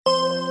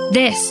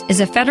This is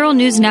a Federal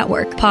News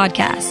Network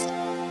podcast.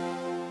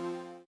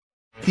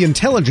 The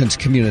intelligence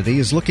community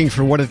is looking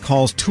for what it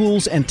calls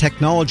tools and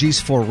technologies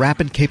for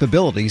rapid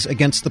capabilities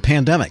against the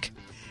pandemic.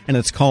 And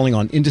it's calling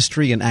on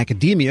industry and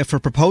academia for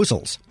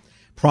proposals.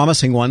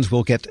 Promising ones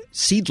will get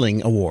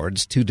Seedling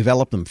Awards to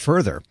develop them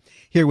further.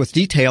 Here with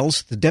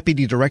details, the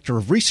Deputy Director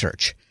of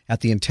Research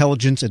at the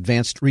Intelligence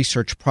Advanced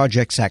Research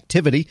Projects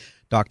Activity,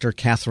 Dr.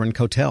 Catherine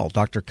Kotel.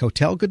 Dr.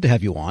 Kotel, good to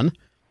have you on.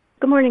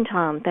 Good morning,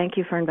 Tom. Thank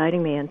you for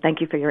inviting me, and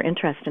thank you for your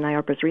interest in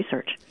IARPA's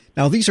research.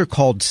 Now, these are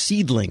called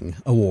Seedling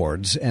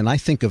Awards, and I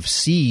think of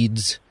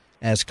seeds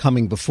as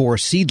coming before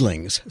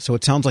seedlings. So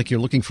it sounds like you're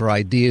looking for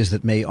ideas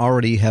that may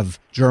already have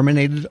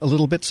germinated a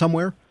little bit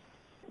somewhere?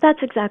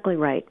 That's exactly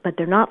right, but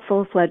they're not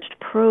full-fledged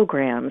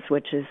programs,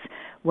 which is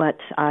what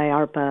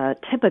IARPA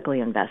typically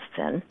invests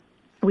in.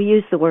 We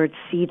use the word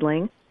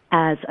seedling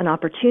as an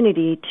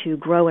opportunity to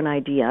grow an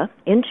idea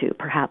into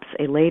perhaps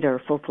a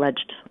later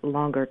full-fledged,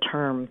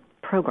 longer-term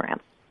program.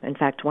 In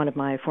fact, one of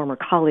my former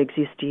colleagues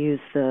used to use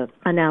the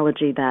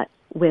analogy that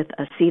with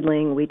a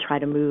seedling, we try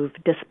to move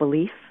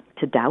disbelief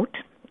to doubt.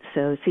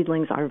 So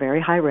seedlings are very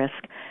high risk.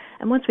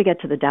 And once we get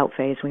to the doubt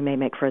phase, we may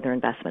make further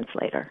investments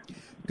later.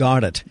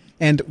 Got it.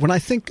 And when I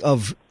think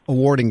of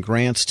awarding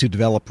grants to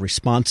develop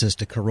responses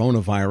to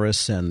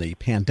coronavirus and the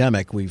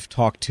pandemic, we've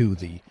talked to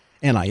the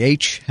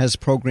NIH has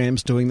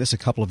programs doing this, a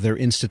couple of their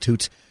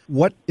institutes.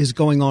 What is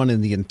going on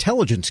in the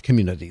intelligence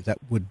community that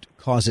would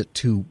cause it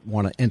to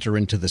want to enter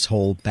into this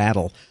whole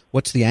battle?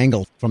 What's the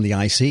angle from the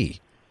IC?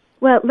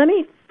 Well, let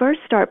me first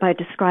start by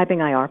describing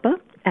IARPA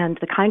and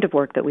the kind of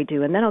work that we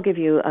do, and then I'll give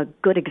you a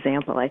good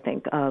example, I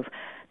think, of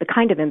the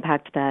kind of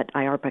impact that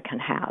IARPA can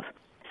have.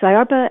 So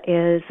IARPA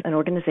is an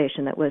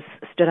organization that was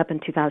stood up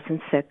in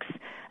 2006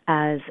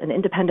 as an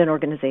independent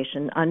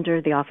organization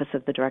under the Office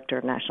of the Director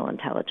of National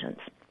Intelligence.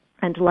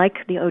 And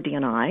like the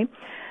ODNI,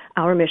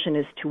 our mission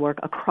is to work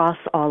across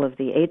all of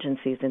the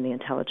agencies in the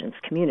intelligence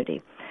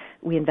community.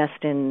 We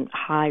invest in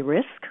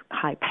high-risk,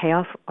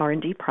 high-payoff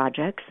R&D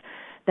projects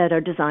that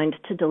are designed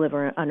to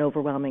deliver an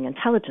overwhelming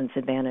intelligence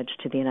advantage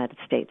to the United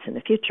States in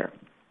the future.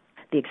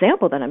 The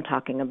example that I'm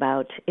talking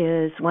about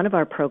is one of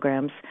our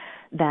programs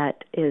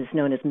that is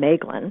known as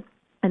Magellan.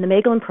 And the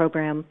Magellan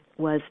program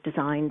was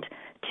designed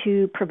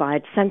to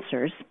provide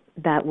sensors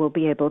that will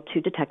be able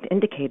to detect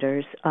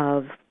indicators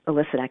of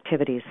illicit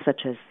activities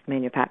such as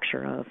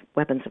manufacture of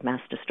weapons of mass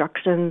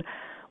destruction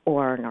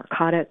or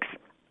narcotics.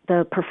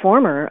 The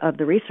performer of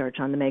the research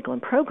on the Magellan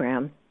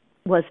program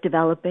was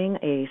developing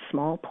a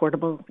small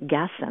portable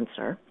gas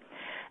sensor,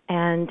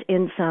 and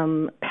in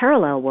some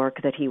parallel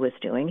work that he was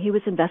doing, he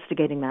was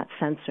investigating that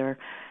sensor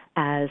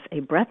as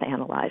a breath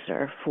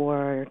analyzer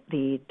for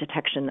the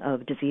detection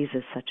of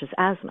diseases such as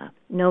asthma.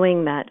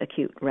 Knowing that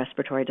acute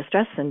respiratory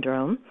distress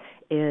syndrome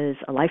is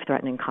a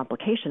life-threatening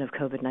complication of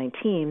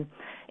COVID-19,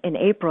 in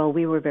April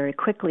we were very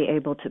quickly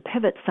able to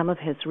pivot some of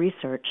his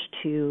research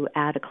to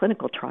add a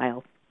clinical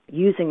trial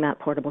using that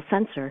portable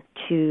sensor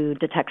to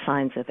detect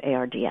signs of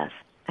ARDS.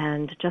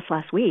 And just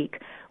last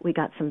week, we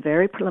got some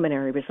very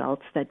preliminary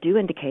results that do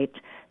indicate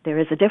there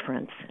is a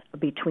difference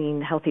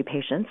between healthy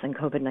patients and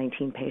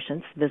COVID-19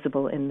 patients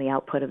visible in the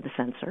output of the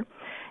sensor.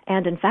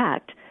 And in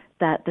fact,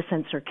 that the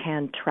sensor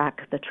can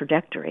track the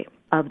trajectory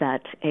of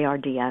that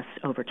ARDS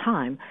over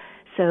time.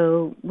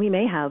 So we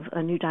may have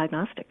a new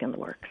diagnostic in the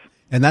works.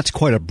 And that's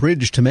quite a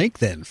bridge to make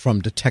then from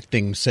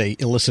detecting, say,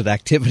 illicit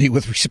activity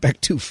with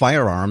respect to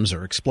firearms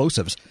or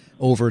explosives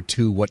over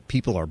to what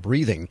people are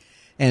breathing.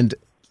 And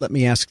let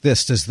me ask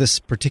this, does this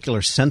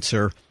particular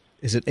sensor,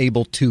 is it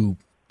able to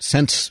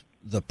sense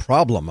the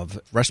problem of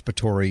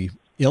respiratory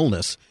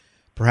illness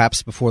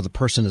perhaps before the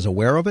person is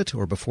aware of it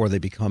or before they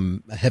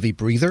become a heavy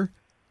breather?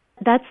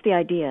 That's the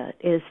idea,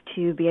 is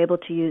to be able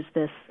to use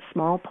this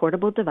small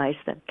portable device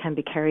that can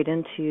be carried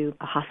into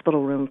a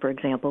hospital room, for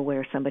example,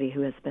 where somebody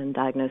who has been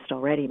diagnosed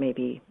already may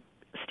be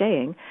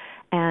staying,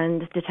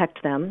 and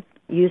detect them,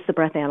 use the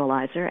breath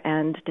analyzer,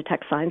 and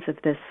detect signs of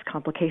this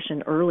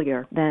complication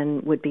earlier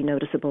than would be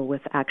noticeable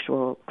with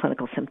actual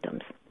clinical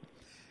symptoms.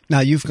 Now,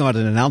 you've got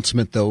an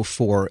announcement, though,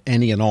 for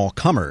any and all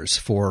comers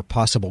for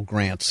possible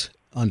grants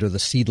under the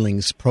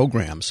Seedlings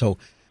program. So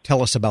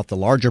tell us about the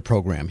larger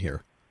program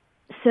here.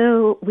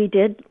 So we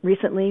did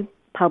recently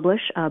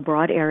publish a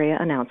broad area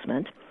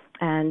announcement,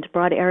 and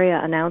broad area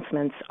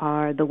announcements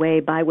are the way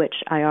by which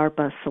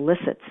IARPA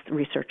solicits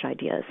research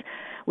ideas.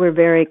 We're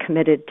very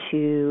committed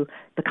to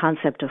the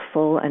concept of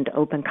full and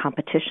open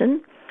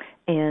competition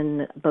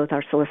in both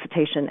our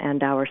solicitation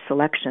and our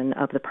selection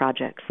of the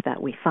projects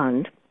that we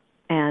fund.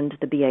 And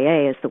the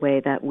BAA is the way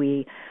that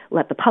we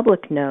let the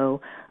public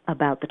know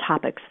about the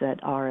topics that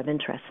are of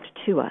interest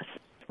to us.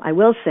 I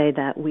will say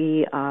that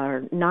we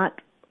are not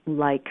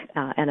like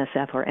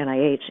NSF or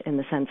NIH in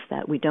the sense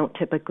that we don't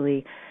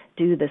typically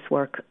do this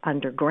work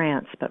under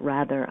grants, but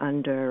rather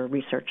under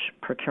research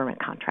procurement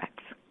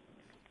contracts.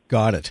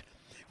 Got it.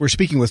 We're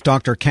speaking with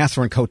Dr.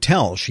 Catherine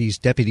Kotel. She's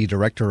Deputy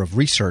Director of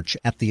Research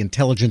at the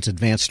Intelligence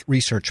Advanced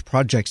Research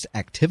Projects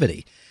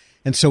Activity.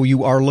 And so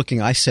you are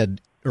looking, I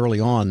said, early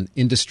on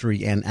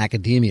industry and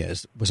academia.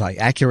 Was I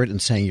accurate in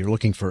saying you're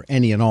looking for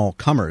any and all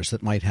comers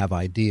that might have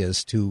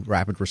ideas to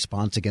rapid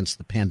response against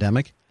the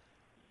pandemic?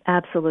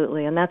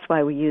 Absolutely, and that's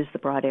why we use the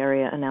broad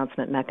area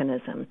announcement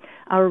mechanism.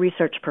 Our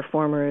research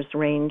performers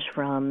range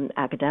from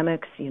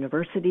academics,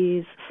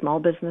 universities, small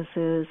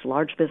businesses,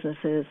 large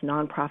businesses,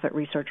 nonprofit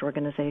research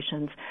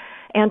organizations,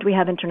 and we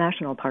have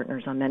international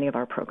partners on many of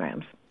our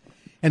programs.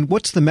 And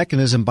what's the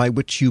mechanism by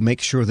which you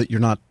make sure that you're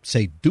not,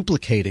 say,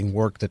 duplicating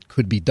work that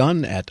could be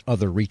done at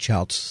other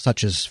reach-outs,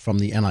 such as from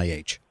the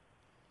NIH?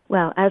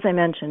 Well, as I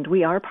mentioned,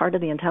 we are part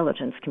of the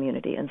intelligence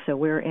community, and so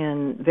we're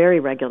in very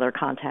regular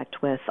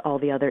contact with all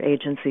the other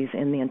agencies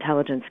in the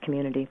intelligence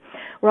community.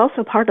 We're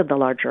also part of the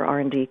larger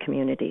R&D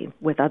community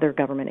with other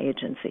government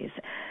agencies.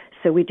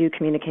 So we do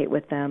communicate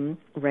with them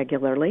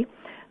regularly,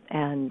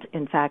 and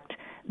in fact,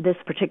 this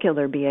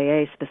particular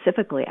BAA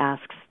specifically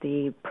asks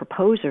the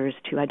proposers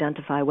to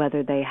identify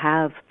whether they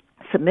have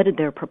submitted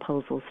their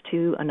proposals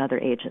to another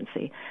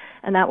agency.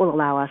 And that will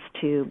allow us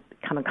to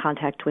come in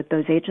contact with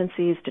those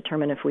agencies,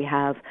 determine if we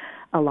have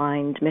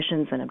aligned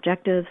missions and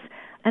objectives,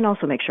 and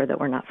also make sure that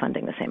we're not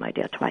funding the same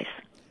idea twice.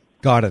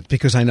 Got it.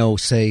 Because I know,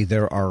 say,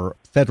 there are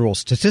federal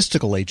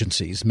statistical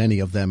agencies, many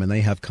of them, and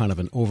they have kind of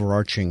an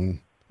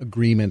overarching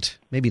agreement,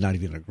 maybe not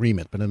even an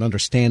agreement, but an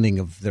understanding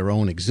of their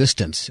own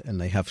existence, and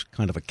they have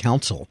kind of a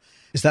council.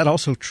 Is that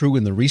also true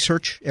in the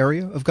research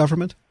area of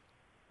government?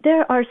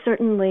 There are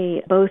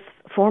certainly both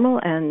formal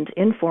and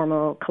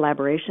informal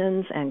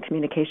collaborations and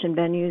communication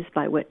venues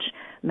by which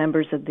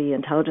members of the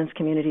intelligence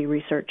community,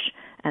 research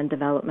and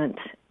development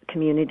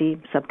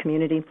community,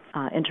 subcommunity,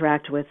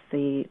 interact with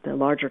the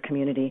larger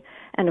community.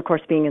 And of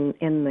course, being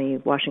in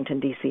the Washington,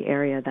 D.C.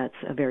 area, that's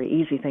a very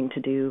easy thing to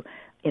do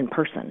in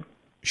person.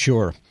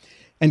 Sure.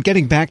 And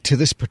getting back to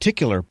this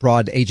particular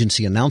broad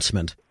agency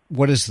announcement,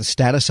 what is the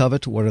status of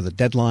it? What are the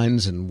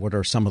deadlines, and what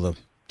are some of the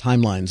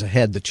timelines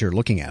ahead that you're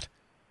looking at?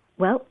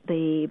 Well,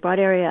 the broad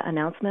area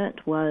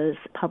announcement was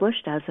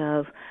published as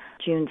of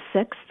June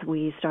 6th.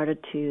 We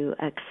started to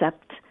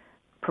accept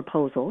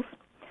proposals.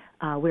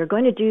 We're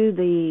going to do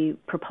the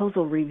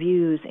proposal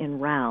reviews in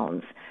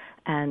rounds,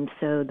 and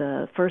so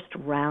the first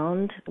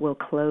round will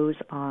close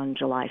on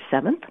July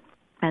 7th.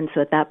 And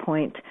so at that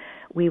point,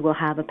 we will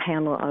have a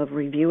panel of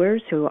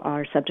reviewers who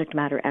are subject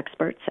matter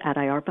experts at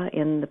IARPA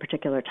in the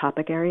particular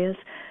topic areas,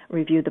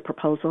 review the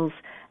proposals,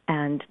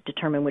 and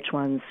determine which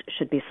ones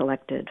should be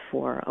selected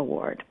for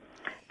award.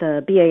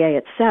 The BAA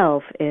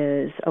itself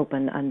is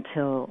open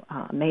until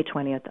May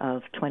 20th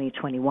of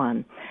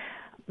 2021.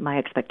 My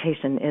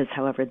expectation is,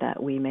 however,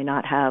 that we may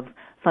not have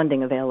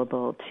funding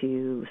available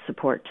to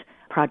support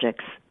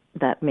projects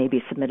that may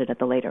be submitted at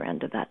the later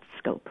end of that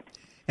scope.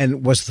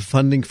 And was the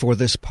funding for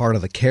this part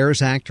of the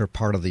CARES Act or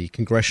part of the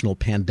Congressional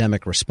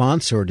Pandemic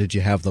Response, or did you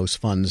have those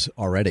funds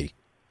already?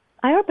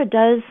 IARPA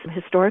does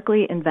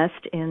historically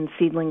invest in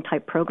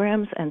seedling-type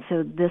programs, and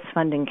so this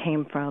funding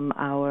came from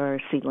our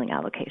seedling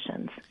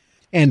allocations.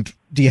 And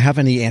do you have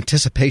any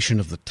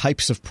anticipation of the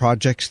types of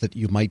projects that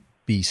you might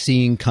be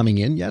seeing coming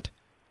in yet?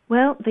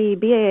 Well, the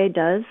BAA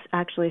does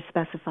actually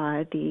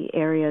specify the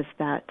areas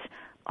that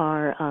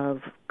are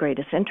of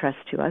greatest interest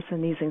to us,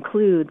 and these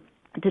include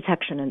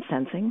detection and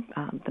sensing.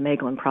 The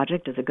Magellan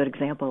project is a good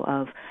example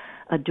of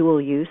a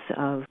dual use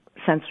of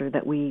sensor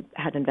that we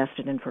had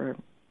invested in for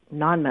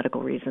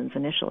non-medical reasons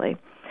initially.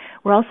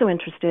 We're also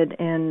interested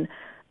in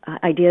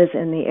ideas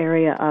in the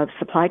area of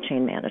supply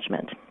chain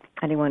management.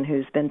 Anyone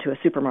who's been to a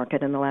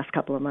supermarket in the last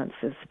couple of months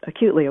is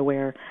acutely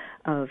aware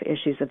of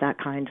issues of that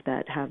kind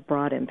that have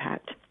broad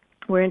impact.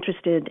 We're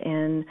interested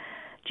in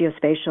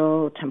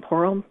geospatial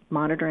temporal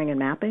monitoring and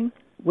mapping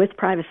with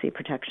privacy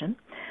protection.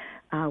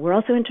 We're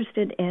also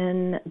interested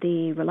in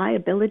the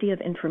reliability of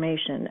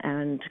information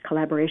and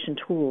collaboration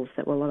tools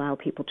that will allow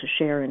people to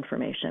share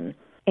information.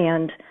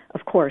 And,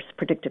 of course,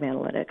 predictive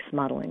analytics,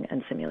 modeling,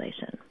 and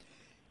simulation.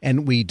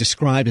 And we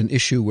described an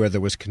issue where there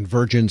was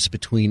convergence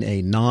between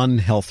a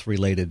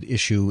non-health-related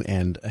issue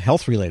and a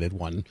health-related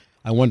one.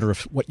 I wonder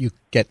if what you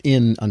get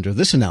in under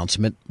this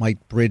announcement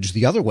might bridge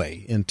the other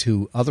way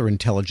into other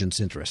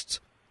intelligence interests.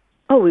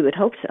 Oh, we would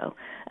hope so.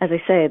 As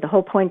I say, the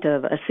whole point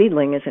of a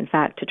seedling is, in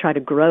fact, to try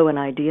to grow an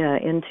idea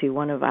into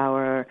one of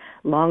our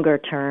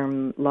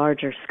longer-term,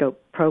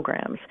 larger-scope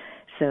programs.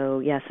 So,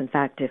 yes, in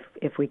fact,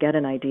 if we get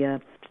an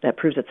idea that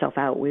proves itself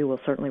out, we will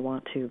certainly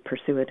want to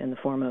pursue it in the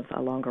form of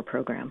a longer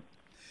program.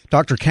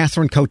 Dr.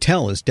 Catherine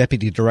Kotel is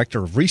Deputy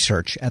Director of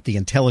Research at the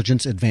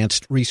Intelligence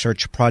Advanced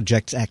Research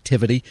Projects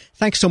Activity.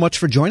 Thanks so much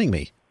for joining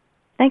me.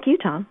 Thank you,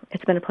 Tom.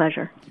 It's been a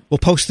pleasure. We'll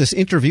post this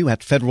interview at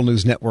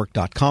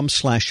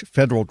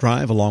federalnewsnetwork.com/Federal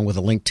Drive, along with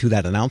a link to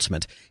that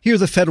announcement. Hear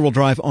the Federal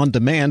Drive on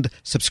demand.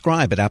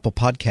 Subscribe at Apple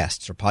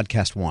Podcasts or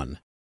Podcast One.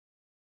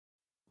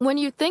 When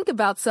you think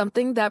about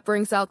something that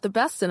brings out the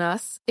best in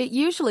us, it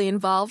usually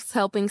involves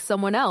helping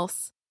someone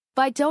else.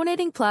 By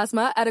donating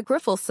plasma at a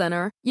Grifols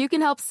Center, you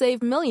can help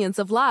save millions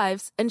of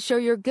lives and show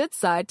your good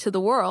side to the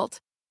world.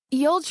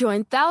 You'll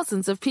join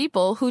thousands of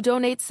people who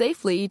donate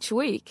safely each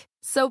week,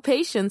 so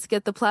patients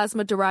get the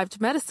plasma-derived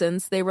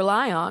medicines they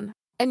rely on.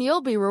 and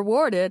you'll be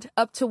rewarded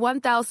up to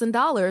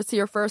 $1,000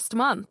 your first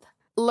month.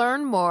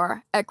 Learn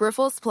more at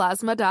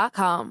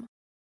GrifflesPlasma.com.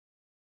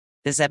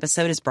 This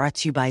episode is brought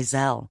to you by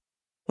Zelle.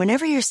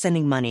 Whenever you're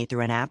sending money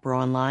through an app or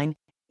online,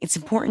 it's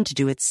important to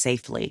do it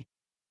safely.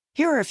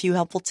 Here are a few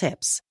helpful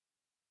tips.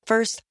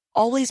 First,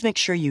 always make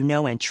sure you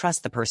know and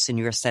trust the person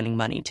you are sending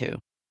money to.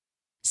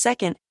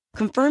 Second,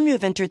 confirm you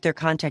have entered their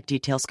contact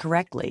details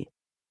correctly.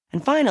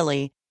 And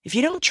finally, if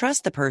you don't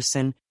trust the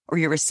person or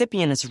your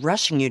recipient is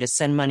rushing you to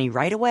send money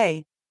right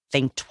away,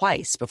 think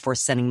twice before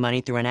sending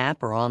money through an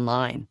app or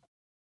online.